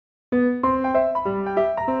Hello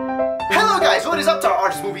guys, what is up? Tara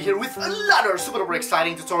Artist Movie here with another super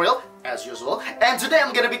exciting tutorial as usual, and today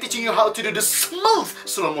I'm gonna be teaching you how to do the smooth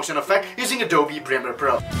slow motion effect using Adobe Premiere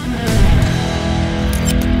Pro.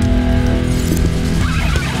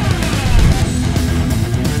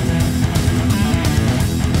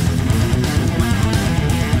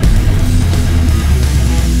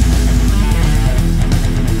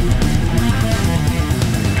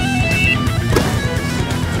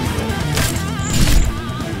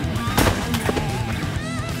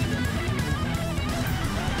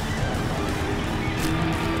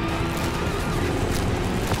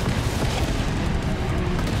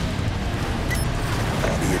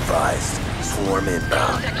 Advised. Swarm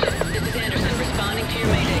inbound. This is Anderson responding to your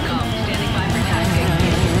Mayday call. Standing by for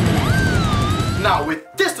tasking. Now with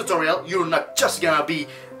this tutorial, you're not just gonna be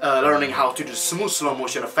learning how to do smooth slow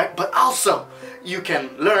motion effect, but also you can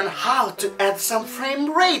learn how to add some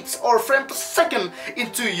frame rates or frame per second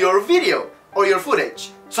into your video or your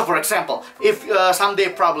footage. So for example, if someday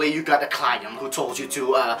probably you got a client who told you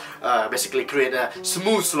to basically create a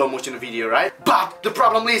smooth slow motion video, right? But the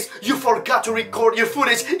problem is you forgot to record your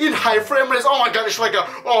footage in high frame rates. Oh my god, it's like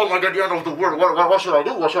oh my god, the end of the world. What should I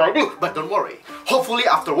do? What should I do? But don't worry. Hopefully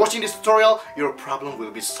after watching this tutorial, your problem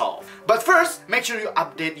will be solved. But first, make sure you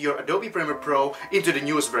update your Adobe Premiere Pro into the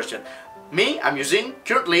newest version.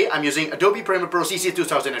 Currently I'm using Adobe Premiere Pro CC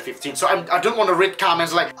 2015, so I don't want to read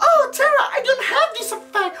comments like, "Oh Tara, I don't have this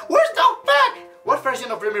effect, where's the effect?" What version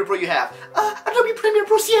of Premiere Pro you have? Adobe Premiere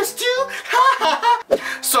Pro CS2?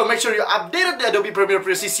 So make sure you updated the Adobe Premiere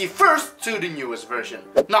Pro CC first to the newest version.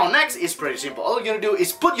 Now next is pretty simple. All you're gonna do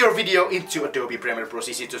is put your video into Adobe Premiere Pro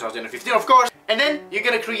CC 2015, of course, and then you're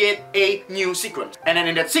gonna create a new sequence. And then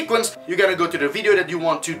in that sequence, you're gonna go to the video that you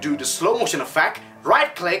want to do the slow motion effect,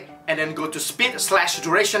 right click, and then go to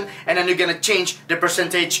speed/duration, and then you're gonna change the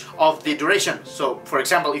percentage of the duration. So for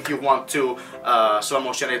example, if you want to slow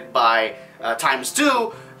motion it by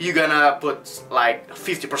 ×2, you're gonna put like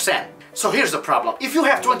 50%. So here's the problem. If you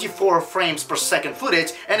have 24 frames per second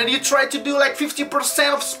footage and then you try to do like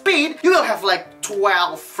 50% of speed, you will have like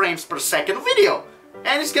 12 frames per second video,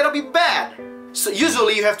 and it's gonna be bad. So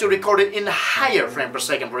usually you have to record it in higher frame per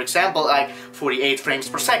second, for example like 48 frames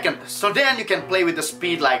per second. So then you can play with the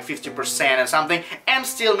speed like 50% and something and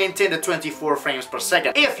still maintain the 24 frames per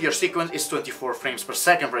second if your sequence is 24 frames per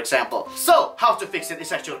second, for example. So how to fix it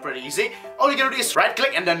is actually pretty easy. All you gotta do is right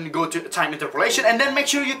click and then go to time interpolation, and then make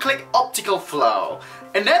sure you click optical flow,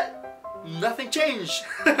 and then nothing changed.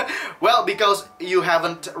 Well, because you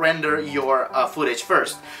haven't rendered your footage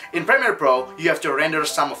first. In Premiere Pro, you have to render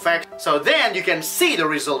some effect, so then you can see the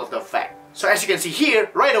result of the effect. So as you can see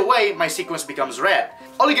here, right away my sequence becomes red.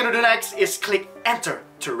 All you're gonna do next is click enter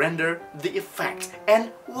to render the effect,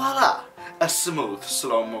 and voila, a smooth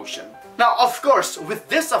slow motion. Now of course, with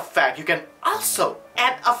this effect you can also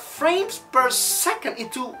add a frames per second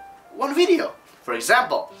into one video. For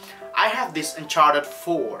example, I have this Uncharted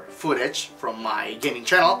 4 footage from my gaming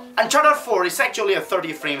channel. Uncharted 4 is actually a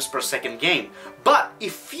 30 frames per second game. But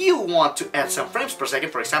if you want to add some frames per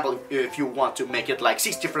second, for example, if you want to make it like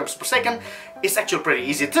 60 frames per second, it's actually pretty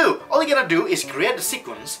easy too. All you gotta do is create the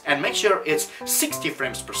sequence and make sure it's 60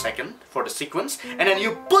 frames per second for the sequence, and then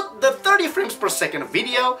you put the 30 frames per second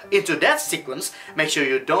video into that sequence. Make sure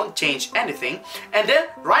you don't change anything, and then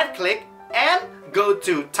right click and go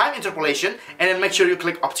to time interpolation, and then make sure you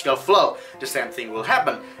click optical flow. The same thing will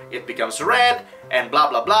happen. It becomes red and blah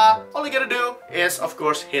blah blah. All you gotta do is of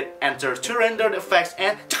course hit enter to render the effects,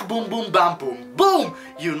 and boom boom bam boom boom,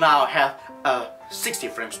 you now have 60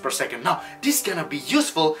 frames per second. Now this is gonna be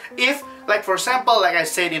useful if, like for example, like I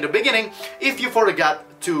said in the beginning, if you forgot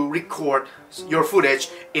to record your footage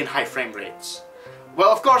in high frame rates. Well,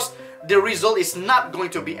 of course, the result is not going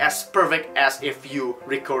to be as perfect as if you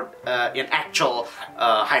record in actual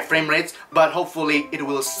high frame rates, but hopefully it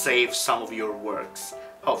will save some of your works.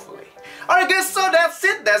 Hopefully. Alright guys, so that's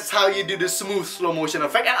it. That's how you do the smooth slow motion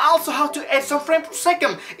effect, and also how to add some frame per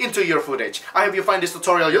second into your footage. I hope you find this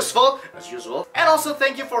tutorial useful, as usual. And also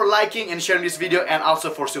thank you for liking and sharing this video, and also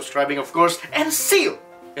for subscribing, of course. And see you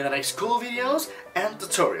in the next cool videos and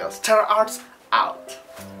tutorials. Tara Arts out.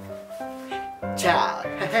 Ciao.